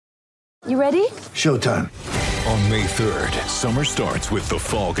You ready? Showtime. On May 3rd, summer starts with The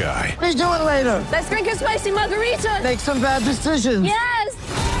Fall Guy. Let's do it later. Let's drink a spicy margarita. Make some bad decisions. Yes!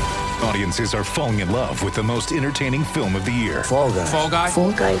 Audiences are falling in love with the most entertaining film of the year. Fall Guy. Fall Guy?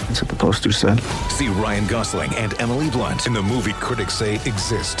 Fall guy. That's what the poster said. See Ryan Gosling and Emily Blunt in the movie critics say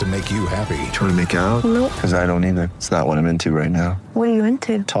exists to make you happy. Trying to make it out? Nope. Because I don't either. It's not what I'm into right now. What are you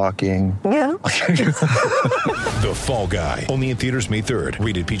into? Talking. Yeah. The Fall Guy. Only in theaters May 3rd.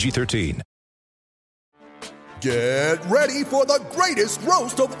 Rated PG-13. Get ready for the greatest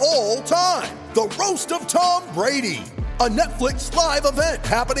roast of all time. The Roast of Tom Brady. A Netflix live event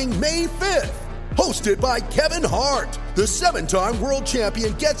happening May 5th. Hosted by Kevin Hart. The 7-time world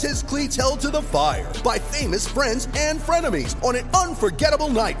champion gets his cleats held to the fire by famous friends and frenemies on an unforgettable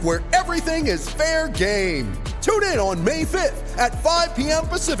night where everything is fair game. Tune in on May 5th at 5 p.m.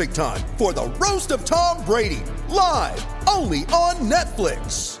 Pacific time for the Roast of Tom Brady. Live only on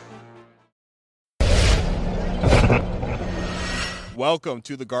Netflix. Welcome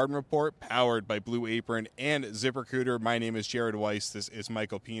to the Garden Report, powered by Blue Apron and ZipRecruiter. My name is Jared Weiss. This is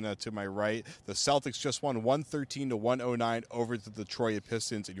Michael Pina to my right. The Celtics just won 113-109 over the Detroit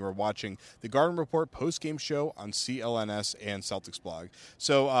Pistons, and you are watching the Garden Report post-game show on CLNS and Celtics blog.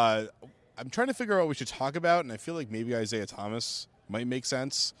 So I'm trying to figure out what we should talk about, and I feel like maybe Isaiah Thomas might make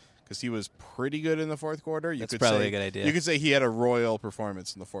sense because he was pretty good in the fourth quarter. That's probably a good idea. You could say he had a royal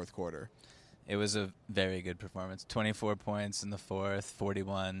performance in the fourth quarter. It was a very good performance. 24 points in the fourth,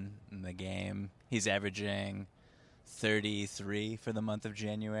 41 in the game. He's averaging 33 for the month of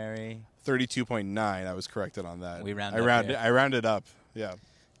January. 32.9. I was corrected on that. I rounded up. Yeah.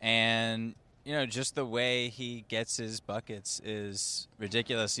 And, you know, just the way he gets his buckets is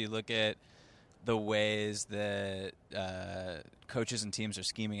ridiculous. You look at the ways that coaches and teams are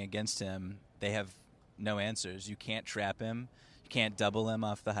scheming against him, they have no answers. You can't trap him. Can't double him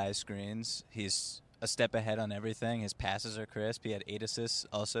off the high screens. He's a step ahead on everything. His passes are crisp. He had 8 assists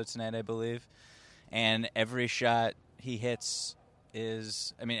also tonight, I believe. And every shot he hits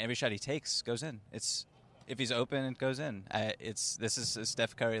every shot he takes goes in. If he's open, it goes in. This is a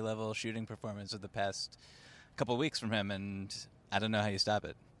Steph Curry level shooting performance of the past couple weeks from him, and I don't know how you stop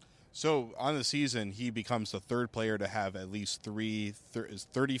it. So on the season, he becomes the third player to have at least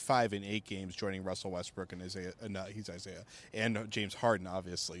 35 in 8 games, joining Russell Westbrook and Isaiah and James Harden,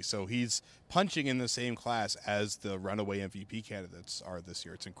 obviously. So he's punching in the same class as the runaway MVP candidates are this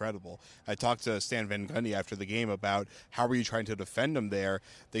year. It's incredible. I talked to Stan Van Gundy after the game about how were you trying to defend him there.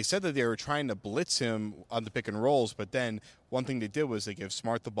 They said that they were trying to blitz him on the pick and rolls, but then one thing they did was they give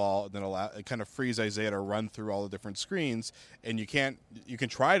Smart the ball and then it kind of frees Isaiah to run through all the different screens. And you can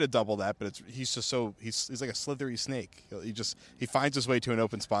try to double that, but he's like a slithery snake. He finds his way to an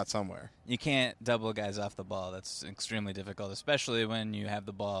open spot somewhere. You can't double guys off the ball. That's extremely difficult, especially when you have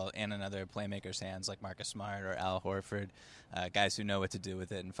the ball in another playmaker's hands like Marcus Smart or Al Horford, guys who know what to do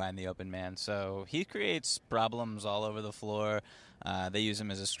with it and find the open man. So he creates problems all over the floor. They use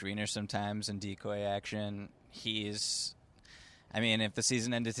him as a screener sometimes in decoy action. If the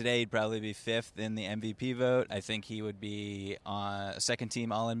season ended today, he'd probably be 5th in the MVP vote. I think he would be on a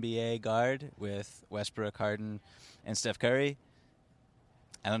second-team All-NBA guard with Westbrook, Harden, and Steph Curry.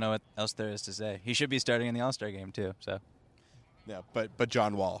 I don't know what else there is to say. He should be starting in the All-Star game too. So, yeah, but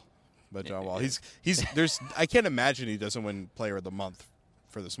John Wall, I can't imagine he doesn't win Player of the Month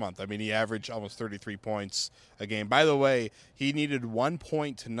for this month. I mean, he averaged almost 33 points a game. By the way, he needed 1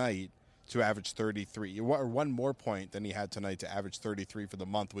 point tonight to average 33, or 1 more point than he had tonight to average 33 for the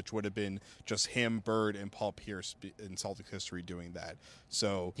month, which would have been just him, Bird, and Paul Pierce in Celtics history doing that.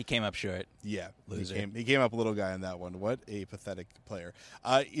 So he came up short. Yeah, loser. He came up a little guy on that one. What a pathetic player.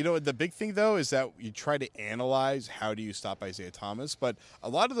 The big thing though is that you try to analyze how do you stop Isaiah Thomas, but a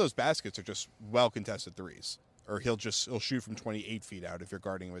lot of those baskets are just well contested threes, or he'll shoot from 28 feet out if you're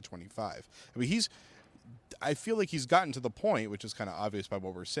guarding him at 25. I mean, I feel like he's gotten to the point, which is kind of obvious by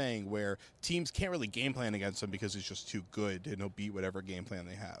what we're saying, where teams can't really game plan against him because he's just too good and he'll beat whatever game plan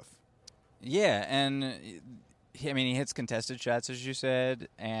they have. Yeah, and he hits contested shots, as you said,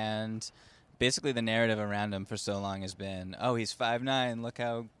 and basically the narrative around him for so long has been, oh, he's 5'9", look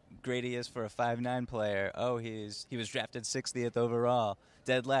how great he is for a 5'9" player. Oh, he was drafted 60th overall,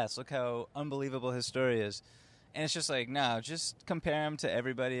 dead last. Look how unbelievable his story is. And it's just like, no, just compare him to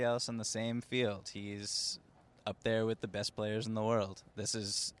everybody else on the same field. He's up there with the best players in the world.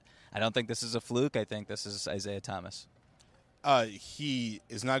 I don't think this is a fluke. I think this is Isaiah Thomas. He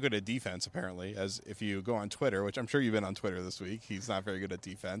is not good at defense, apparently, as if you go on Twitter, which I'm sure you've been on Twitter this week. He's not very good at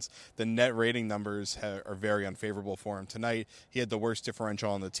defense. The net rating numbers are very unfavorable for him tonight. He had the worst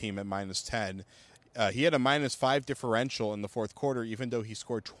differential on the team at -10. He had a -5 differential in the fourth quarter, even though he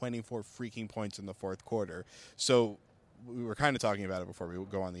scored 24 freaking points in the fourth quarter. So we were kind of talking about it before we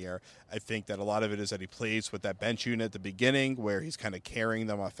go on the air. I think that a lot of it is that he plays with that bench unit at the beginning where he's kind of carrying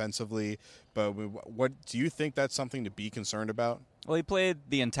them offensively. But what do you think that's something to be concerned about? Well, he played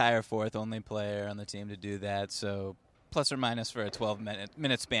the entire fourth, only player on the team to do that. So plus or minus for a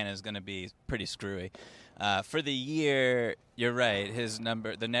 12-minute span is going to be pretty screwy. For the year, you're right.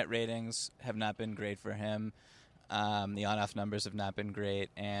 The net ratings have not been great for him. The on-off numbers have not been great.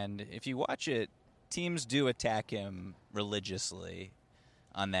 And if you watch it, teams do attack him religiously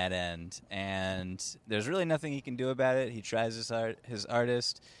on that end, and there's really nothing he can do about it. He tries his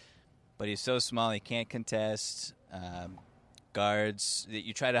hardest, but he's so small he can't contest. Guards,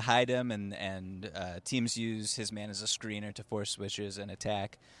 you try to hide him, and teams use his man as a screener to force switches and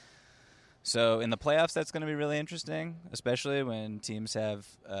attack. So in the playoffs, that's going to be really interesting, especially when teams have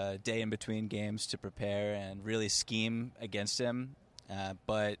a day in between games to prepare and really scheme against him.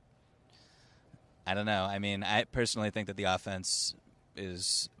 But I don't know. I mean, I personally think that the offense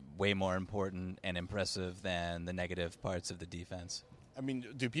is way more important and impressive than the negative parts of the defense. I mean,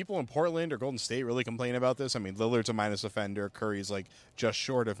 do people in Portland or Golden State really complain about this? I mean, Lillard's a minus offender. Curry's like just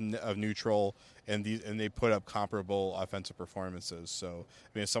short of neutral, and they put up comparable offensive performances. So, I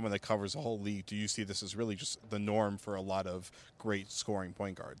mean, as someone that covers the whole league, do you see this as really just the norm for a lot of great scoring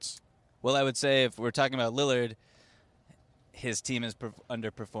point guards? Well, I would say if we're talking about Lillard, his team has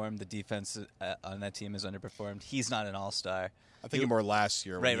underperformed. The defense on that team has underperformed. He's not an all-star. I think more last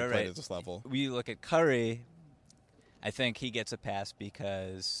year when he played at this level. We look at Curry, I think he gets a pass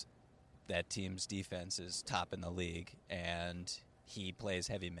because that team's defense is top in the league, and he plays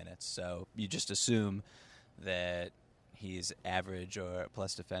heavy minutes. So you just assume that he's average or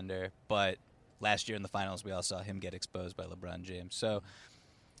plus defender. But last year in the finals, we all saw him get exposed by LeBron James. So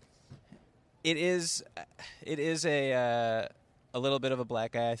it is a little bit of a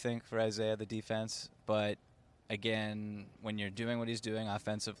black eye, I think, for Isaiah, the defense. But again, when you're doing what he's doing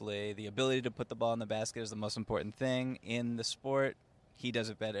offensively, the ability to put the ball in the basket is the most important thing in the sport. He does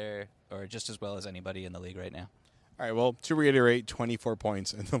it better or just as well as anybody in the league right now. All right, well, to reiterate, 24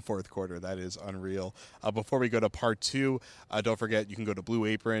 points in the fourth quarter. That is unreal. Before we go to part two, don't forget you can go to Blue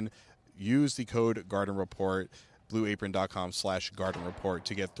Apron, use the code Garden Report, blueapron.com/Garden Report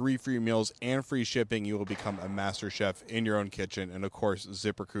to get 3 free meals and free shipping. You will become a master chef in your own kitchen. And, of course,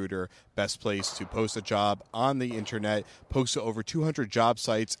 ZipRecruiter, best place to post a job on the internet. Post to over 200 job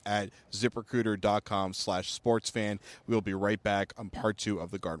sites at ZipRecruiter.com/sportsfan. We will be right back on part 2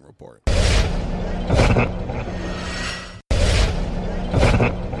 of the Garden Report.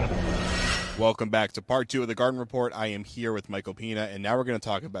 Welcome back to part 2 of the Garden Report. I am here with Michael Pina, and now we're going to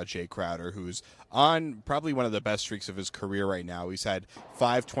talk about Jay Crowder, who's on probably one of the best streaks of his career right now. He's had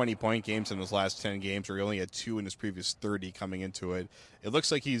 5 20-point games in his last 10 games, or he only had 2 in his previous 30 coming into it. It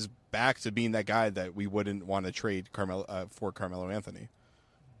looks like he's back to being that guy that we wouldn't want to trade for Carmelo Anthony.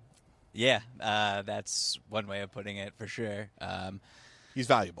 Yeah, that's one way of putting it for sure. He's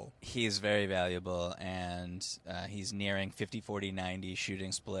valuable. He's very valuable, and he's nearing 50-40-90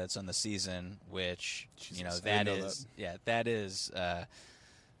 shooting splits on the season, which that is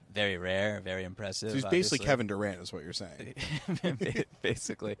very rare, very impressive. So he's basically Kevin Durant, is what you're saying.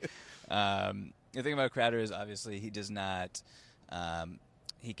 Basically, the thing about Crowder is obviously he does not.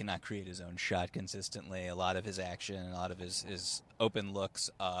 He cannot create his own shot consistently. A lot of his action, a lot of his open looks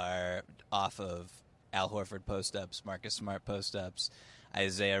are off of Al Horford post-ups, Marcus Smart post-ups,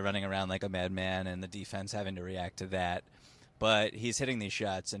 Isaiah running around like a madman, and the defense having to react to that. But he's hitting these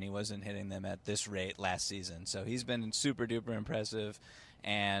shots, and he wasn't hitting them at this rate last season. So he's been super-duper impressive.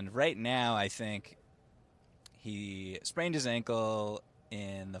 And right now, I think he sprained his ankle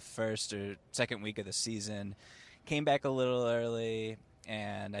in the first or second week of the season, came back a little early,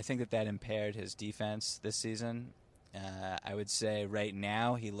 and I think that impaired his defense this season. I would say right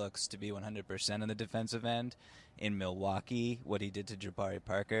now he looks to be 100% on the defensive end. In Milwaukee, what he did to Jabari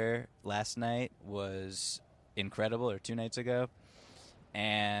Parker last night was incredible, or 2 nights ago.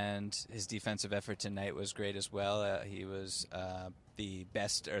 And his defensive effort tonight was great as well. He was the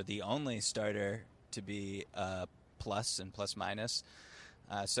best or the only starter to be plus and plus minus.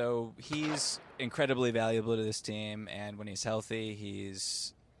 So he's incredibly valuable to this team, and when he's healthy,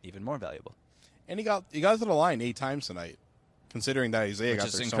 he's even more valuable. And he got to the line 8 times tonight considering that Isaiah got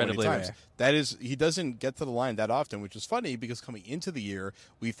is there so many incredibly times. rare. That is, he doesn't get to the line that often, which is funny because coming into the year,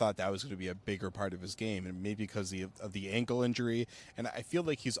 we thought that was going to be a bigger part of his game, and maybe because of the ankle injury. And I feel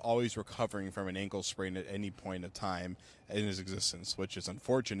like he's always recovering from an ankle sprain at any point of time in his existence, which is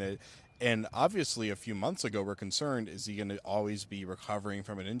unfortunate. And obviously, a few months ago, we're concerned, is he going to always be recovering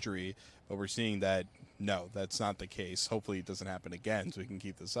from an injury? But we're seeing that, no, that's not the case. Hopefully it doesn't happen again so we can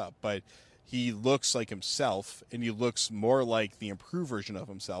keep this up. But he looks like himself, and he looks more like the improved version of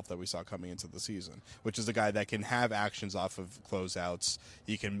himself that we saw coming into the season, which is a guy that can have actions off of closeouts.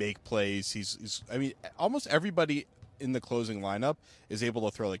 He can make plays. I mean, almost everybody in the closing lineup is able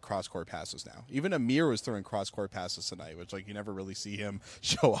to throw like cross-court passes now. Even Amir was throwing cross-court passes tonight, which like you never really see him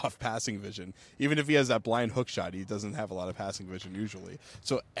show off passing vision. Even if he has that blind hook shot, he doesn't have a lot of passing vision usually.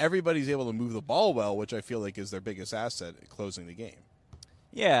 So everybody's able to move the ball well, which I feel like is their biggest asset in closing the game.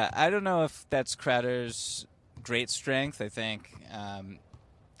 Yeah, I don't know if that's Crowder's great strength. I think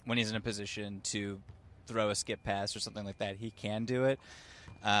when he's in a position to throw a skip pass or something like that, he can do it.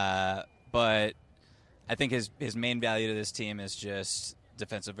 But I think his main value to this team is just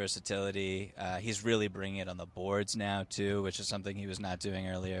defensive versatility. He's really bringing it on the boards now, too, which is something he was not doing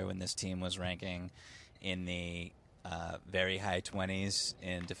earlier when this team was ranking in the very high 20s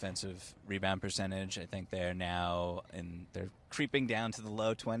in defensive rebound percentage. I think they're now they're creeping down to the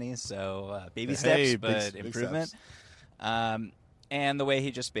low 20s, so baby steps, but big improvement. Steps. And the way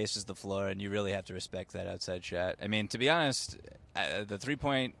he just spaces the floor, and you really have to respect that outside shot. I mean, to be honest, the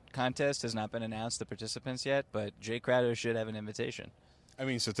three-point contest has not been announced, the participants yet, but Jay Crowder should have an invitation. I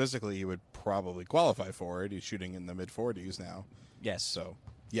mean, statistically, he would probably qualify for it. He's shooting in the mid-40s now. Yes. So,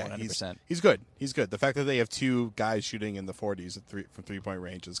 yeah, 100%. He's good. He's good. The fact that they have two guys shooting in the 40s from three-point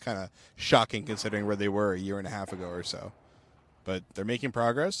range is kind of shocking considering where they were a year and a half ago or so. But they're making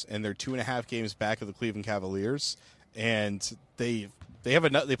progress, and they're 2.5 games back of the Cleveland Cavaliers. And they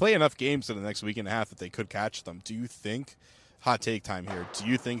play enough games in the next week and a half that they could catch them. Do you think, hot take time here, do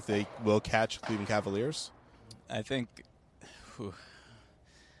you think they will catch Cleveland Cavaliers? I think,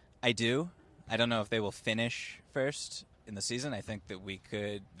 I do. I don't know if they will finish first in the season. I think that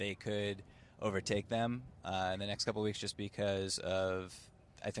they could overtake them in the next couple of weeks just because of,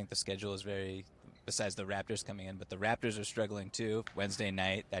 I think the schedule is very, besides the Raptors coming in, but the Raptors are struggling too. Wednesday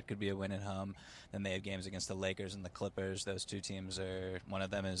night, that could be a win at home. Then they have games against the Lakers and the Clippers. Those two teams one of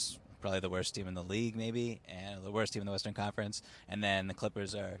them is probably the worst team in the league maybe, and the worst team in the Western Conference. And then the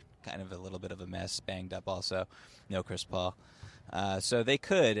Clippers are kind of a little bit of a mess, banged up also. No Chris Paul. So they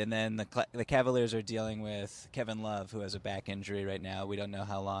could, and then the Cavaliers are dealing with Kevin Love, who has a back injury right now. We don't know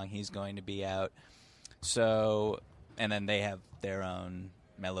how long he's going to be out. So, and then they have their own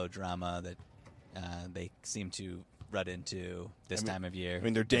melodrama that they seem to run into this time of year. I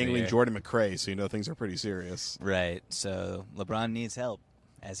mean, they're dangling Jordan McRae, so you know things are pretty serious. Right. So LeBron needs help,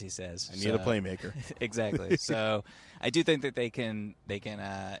 as he says. I need a playmaker. Exactly. So I do think that they can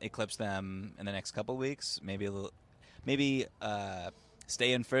eclipse them in the next couple weeks. Maybe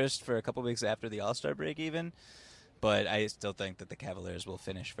stay in first for a couple weeks after the All-Star break even. But I still think that the Cavaliers will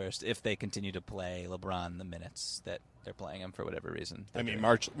finish first if they continue to play LeBron the minutes that they're playing him for whatever reason. I mean,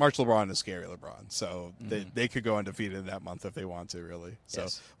 March LeBron is scary LeBron, so they could go undefeated in that month if they want to, really. So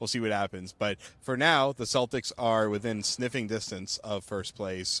We'll see what happens. But for now, the Celtics are within sniffing distance of first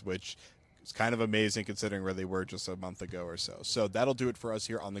place, which is kind of amazing considering where they were just a month ago or so. So that'll do it for us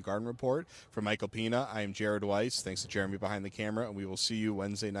here on the Garden Report. For Michael Pina, I am Jared Weiss. Thanks to Jeremy behind the camera, and we will see you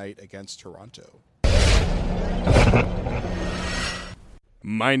Wednesday night against Toronto.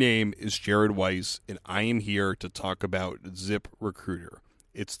 My name is Jared Weiss, and I am here to talk about ZipRecruiter.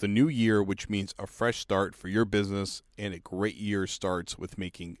 It's the new year, which means a fresh start for your business, and a great year starts with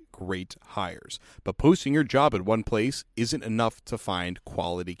making great hires. But posting your job at one place isn't enough to find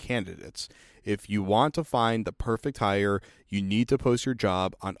quality candidates. If you want to find the perfect hire, you need to post your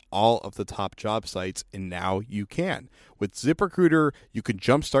job on all of the top job sites, and now you can. With ZipRecruiter, you can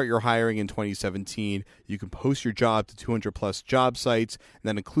jumpstart your hiring in 2017. You can post your job to 200-plus job sites, and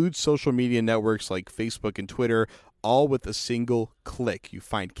that includes social media networks like Facebook and Twitter, all with a single click. You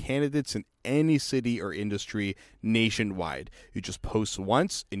find candidates in any city or industry nationwide. You just post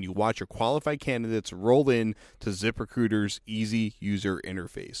once, and you watch your qualified candidates roll in to ZipRecruiter's easy user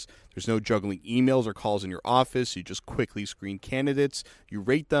interface. There's no juggling emails or calls in your office. You just quickly screen candidates, you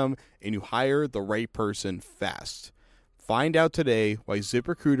rate them, and you hire the right person fast. Find out today why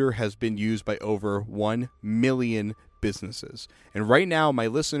ZipRecruiter has been used by over 1 million businesses. And right now, my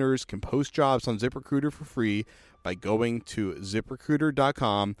listeners can post jobs on ZipRecruiter for free by going to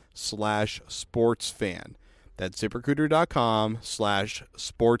ZipRecruiter.com/sportsfan. That's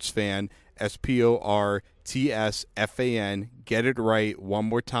ZipRecruiter.com/sportsfan. SPORTSFAN. Get it right one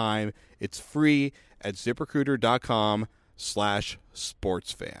more time. It's free at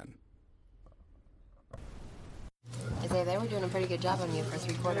ZipRecruiter.com/sportsfan. Isaiah, they were doing a pretty good job on you for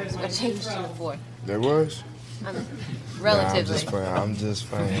 3 quarters. What changed in the fourth? There was? Relatively. I'm just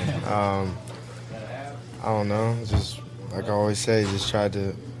playing. I don't know. Just like I always say, just tried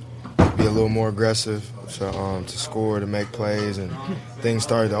to be a little more aggressive to score, to make plays, and things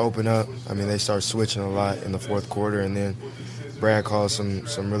started to open up. I mean, they started switching a lot in the fourth quarter, and then Brad called some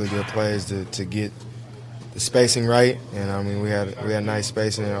really good plays to get the spacing right. And I mean, we had nice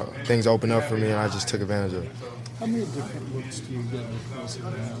spacing. Things opened up for me, and I just took advantage of it. How many different looks do you get in the course of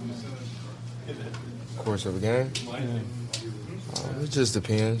a game? Course of a game? It just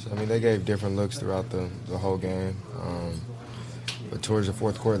depends. I mean, they gave different looks throughout the whole game. But towards the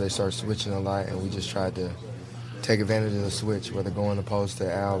fourth quarter, they started switching a lot, and we just tried to take advantage of the switch, whether going the post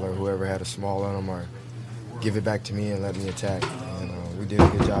to Al or whoever had a small on them, or give it back to me and let me attack. And we did a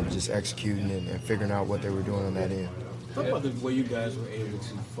good job of just executing and figuring out what they were doing on that end. Talk about the way you guys were able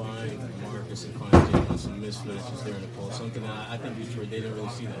to find Marcus and find Jalen some mismatches there in the post. Something I think Detroit, they didn't really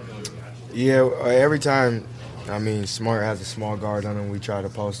see that coming. Yeah, every time, I mean, Smart has a small guard on him, we try to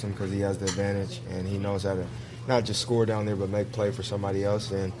post him because he has the advantage, and he knows how to not just score down there but make play for somebody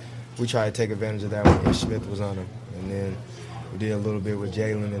else. And we try to take advantage of that when Ish Smith was on him. And then we did a little bit with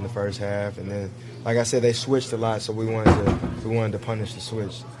Jalen in the first half. And then, like I said, they switched a lot, so we wanted to punish the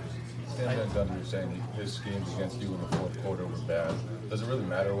switch. Gundy was saying his schemes against you in the fourth quarter were bad. Does it really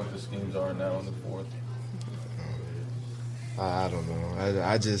matter what the schemes are now in the fourth? I don't know.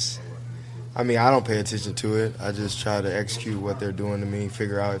 I mean, I don't pay attention to it. I just try to execute what they're doing to me,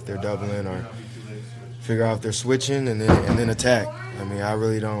 figure out if they're doubling or figure out if they're switching, and then attack. I mean, I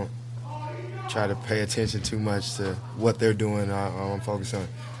really don't try to pay attention too much to what they're doing. I'm focused on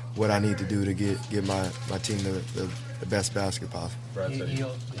what I need to do to get my team the best basket possible. Brad said he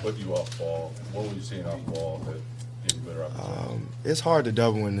put you off ball. What were you seeing off ball that gave you better opportunity? It's hard to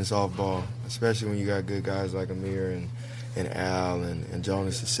double when it's off ball, especially when you got good guys like Amir and Al and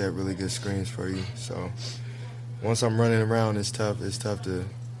Jonas to set really good screens for you. So once I'm running around, it's tough. It's tough to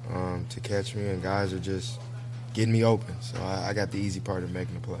catch me, and guys are just getting me open. So I got the easy part of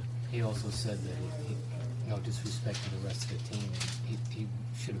making the play. He also said that he no disrespect to the rest of the team, he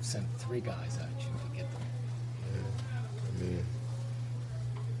should have sent 3 guys at you to get them. I mean,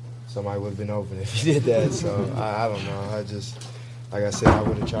 somebody would have been open if he did that. So I don't know. I just, like I said, I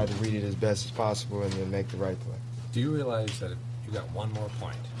would have tried to read it as best as possible and then make the right play. Do you realize that if you got one more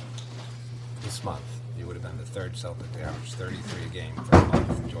point this month, you would have been the third Celtic to average 33 a game for a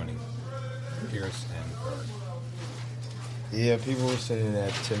month, joining Pierce and Bird? Yeah, people were sending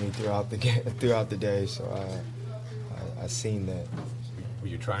that to me throughout the day, so I seen that. Were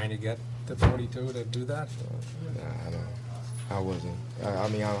you trying to get to 42 to do that? Nah, I wasn't. I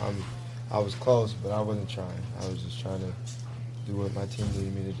mean, I was close, but I wasn't trying. I was just trying to do what my team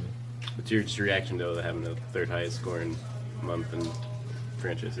needed me to do. What's your reaction to having the 3rd highest scoring month in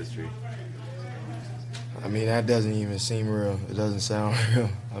franchise history? I mean, that doesn't even seem real. It doesn't sound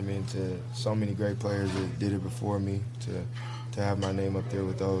real. I mean, to so many great players that did it before me, to have my name up there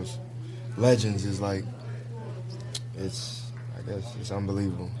with those legends is like, I guess it's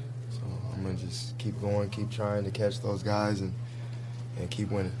unbelievable. So I'm going to just keep going, keep trying to catch those guys and keep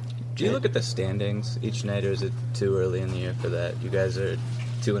winning. Do you look at the standings each night, or is it too early in the year for that? You guys are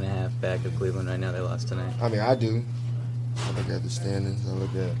 2.5 back of Cleveland right now. They lost tonight. I mean, I do. I look at the standings. I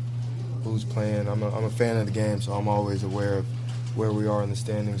look at who's playing. I'm a fan of the game, so I'm always aware of where we are in the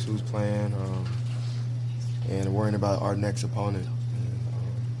standings, who's playing, and worrying about our next opponent. And,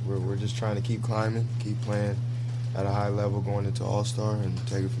 we're just trying to keep climbing, keep playing at a high level, going into All-Star, and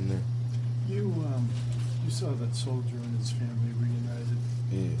take it from there. You saw that Soldier and his family reunited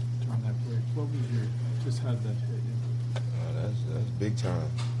during that break. What was just how did that hit you? That's big time.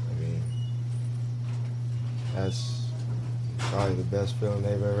 I mean, that's probably the best feeling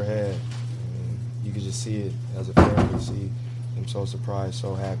they've ever had. I mean, you could just see it as a family, see them so surprised,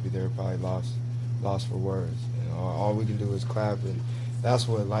 so happy. They're probably lost for words. And all we can do is clap, and that's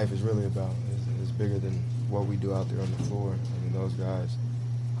what life is really about. It's bigger than what we do out there on the floor. I mean, those guys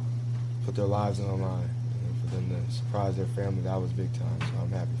put their lives on the line. And for them to surprise their family, that was big time. So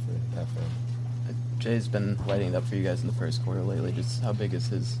I'm happy for that family. Jay's been lighting it up for you guys in the first quarter lately. Just how big has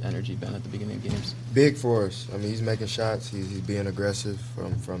his energy been at the beginning of games? Big for us. I mean, he's making shots. He's being aggressive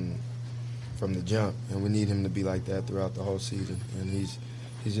from the jump, and we need him to be like that throughout the whole season. And he's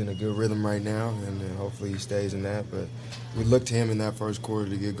in a good rhythm right now, and hopefully he stays in that. But we look to him in that first quarter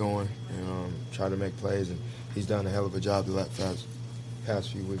to get going and try to make plays, and he's done a hell of a job the last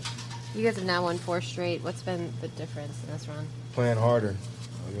past few weeks. You guys have now won 4 straight. What's been the difference in this run? Playing harder.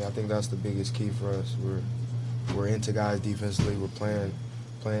 I mean, I think that's the biggest key for us. We're into guys defensively. We're playing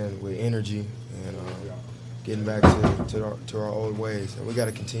with energy and getting back to our old ways. And we got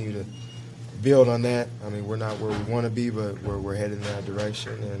to continue to build on that. I mean, we're not where we want to be, but we're headed in that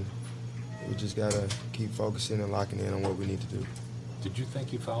direction, and we just got to keep focusing and locking in on what we need to do. Did you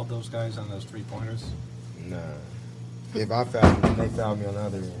think you fouled those guys on those 3-pointers? Nah. If I fouled them, they fouled me on the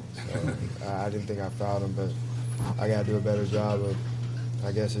other end. So I didn't think I fouled them, but I got to do a better job of,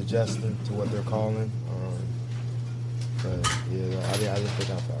 I guess, adjusting to what they're calling. But, yeah, I didn't think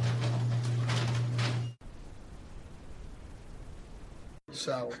I fouled them.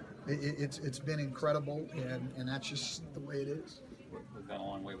 So it's been incredible, and that's just the way it is. We've gone a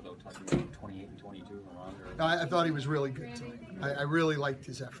long way without talking about 28 and 22 around there. No, I thought he was really good tonight. I really liked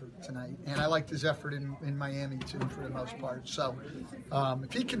his effort tonight, and I liked his effort in Miami too, for the most part. So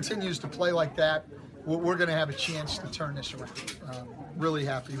if he continues to play like that, we're going to have a chance to turn this around. Really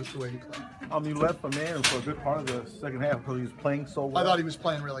happy with the way he played. You left him in for a good part of the second half because he was playing so well. I thought he was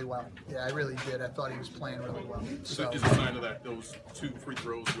playing really well. Yeah, I really did. I thought he was playing really well. So is a sign of that those 2 free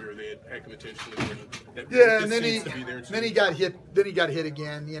throws where they had him intentionally. Yeah, and then he got hit. Then he got hit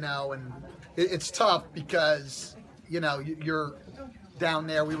again. You know, and it's tough because you're down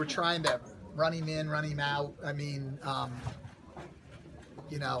there. We were trying to run him in, run him out. I mean,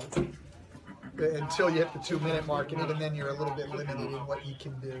 until you hit the 2-minute mark, and even then you're a little bit limited in what you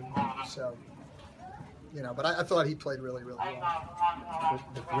can do. So, but I thought he played really, really well.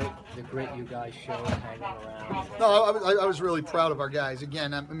 The grit you guys showed hanging around. No, I was really proud of our guys.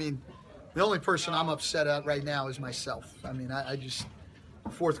 Again, I mean, the only person I'm upset at right now is myself. I mean, I just,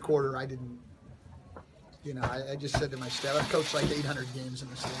 fourth quarter, I didn't, I just said to my staff, I've coached like 800 games in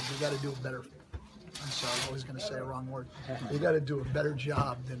this league. We got to do a better. I'm sorry, I was going to say a wrong word. You got to do a better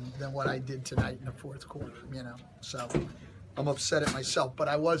job than what I did tonight in the fourth quarter, So I'm upset at myself, but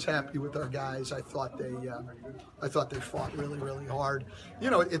I was happy with our guys. I thought they fought really, really hard.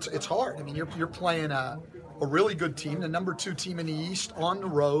 It's hard. I mean, you're playing a really good team, the number 2 team in the East, on the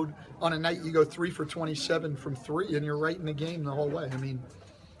road. On a night you go 3 for 27 from 3, and you're right in the game the whole way. I mean,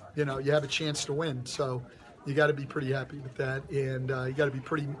 you have a chance to win. So you got to be pretty happy with that, and you got to be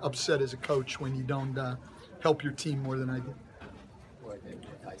pretty upset as a coach when you don't help your team more than I did.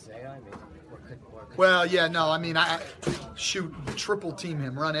 Isaiah, Well, yeah, no, I mean, I shoot, triple team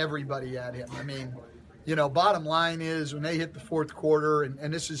him, run everybody at him. I mean, bottom line is when they hit the fourth quarter,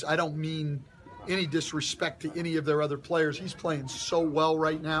 and this is, I don't mean any disrespect to any of their other players. He's playing so well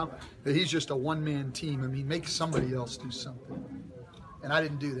right now that he's just a one-man team. I mean, make somebody else do something. And I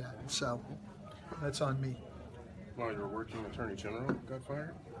didn't do that, so that's on me. While your working attorney general got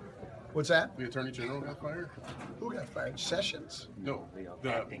fired? What's that? The attorney general got fired? Who got fired? Sessions? No, the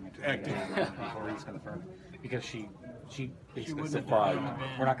acting. Before he's confirmed. Because she basically said,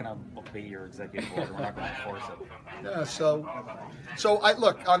 we're not going to obey your executive order. We're not going to enforce it. Yeah, so I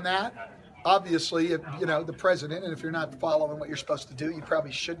look, on that, obviously, if, the president, and if you're not following what you're supposed to do, you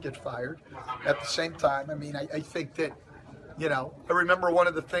probably should get fired. At the same time, I mean, I think that, I remember one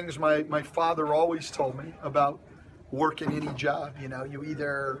of the things my father always told me about working any job. You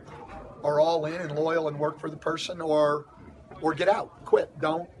either are all in and loyal and work for the person, or get out, quit.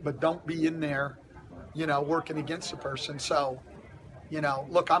 Don't be in there, working against the person. So,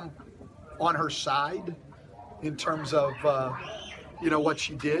 look, I'm on her side in terms of, what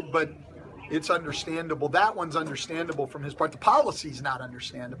she did, but it's understandable. That one's understandable from his part. The policy's not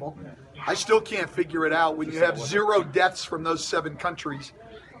understandable. I still can't figure it out when you have 0 deaths from those 7 countries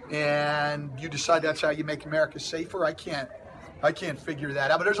and you decide that's how you make America safer. I can't figure that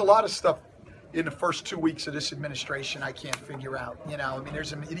out. But there's a lot of stuff in the first 2 weeks of this administration I can't figure out. There's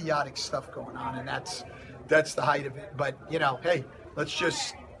some idiotic stuff going on, and that's the height of it. But, hey, let's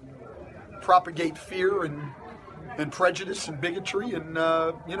just propagate fear and prejudice and bigotry and,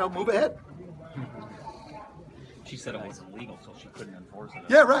 move ahead. She said it wasn't legal, so she couldn't enforce it.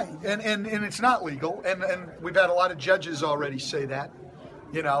 Yeah, right. And it's not legal. And we've had a lot of judges already say that,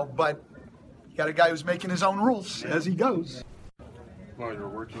 but you got a guy who's making his own rules as he goes. While your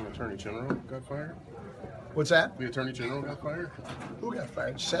working attorney general got fired? What's that? The attorney general got fired? Who got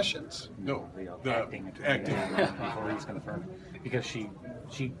fired? Sessions? No, the acting. Before he's confirmed. Because she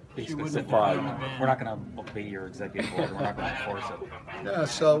basically said, we're not going to obey your executive order. We're not going to enforce it. Yeah,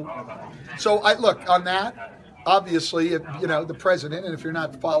 so I look, on that, obviously, if, the president, and if you're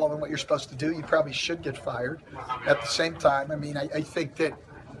not following what you're supposed to do, you probably should get fired. At the same time, I mean, I think that,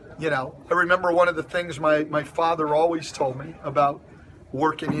 I remember one of the things my father always told me about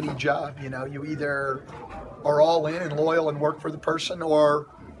working any job. You either are all in and loyal and work for the person, or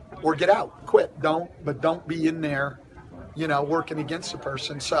get out, quit. Don't be in there, working against the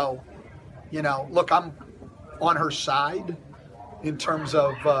person. So, look, I'm on her side in terms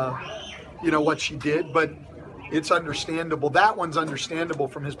of, what she did, but it's understandable. That one's understandable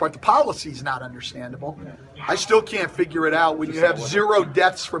from his part. The policy's not understandable. I still can't figure it out when you have 0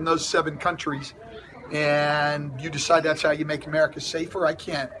 deaths from those 7 countries and you decide that's how you make America safer. I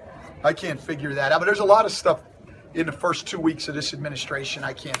can't figure that out. But there's a lot of stuff in the first 2 weeks of this administration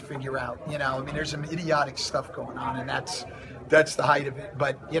I can't figure out. There's some idiotic stuff going on, and that's the height of it.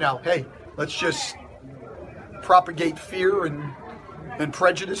 But, hey, let's just propagate fear and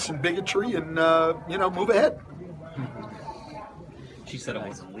prejudice and bigotry and, move ahead. She said it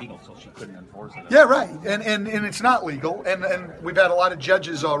wasn't legal, so she couldn't enforce it. Yeah, right. And it's not legal. And we've had a lot of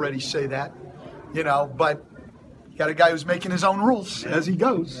judges already say that, but you got a guy who's making his own rules as he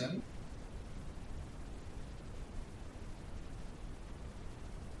goes.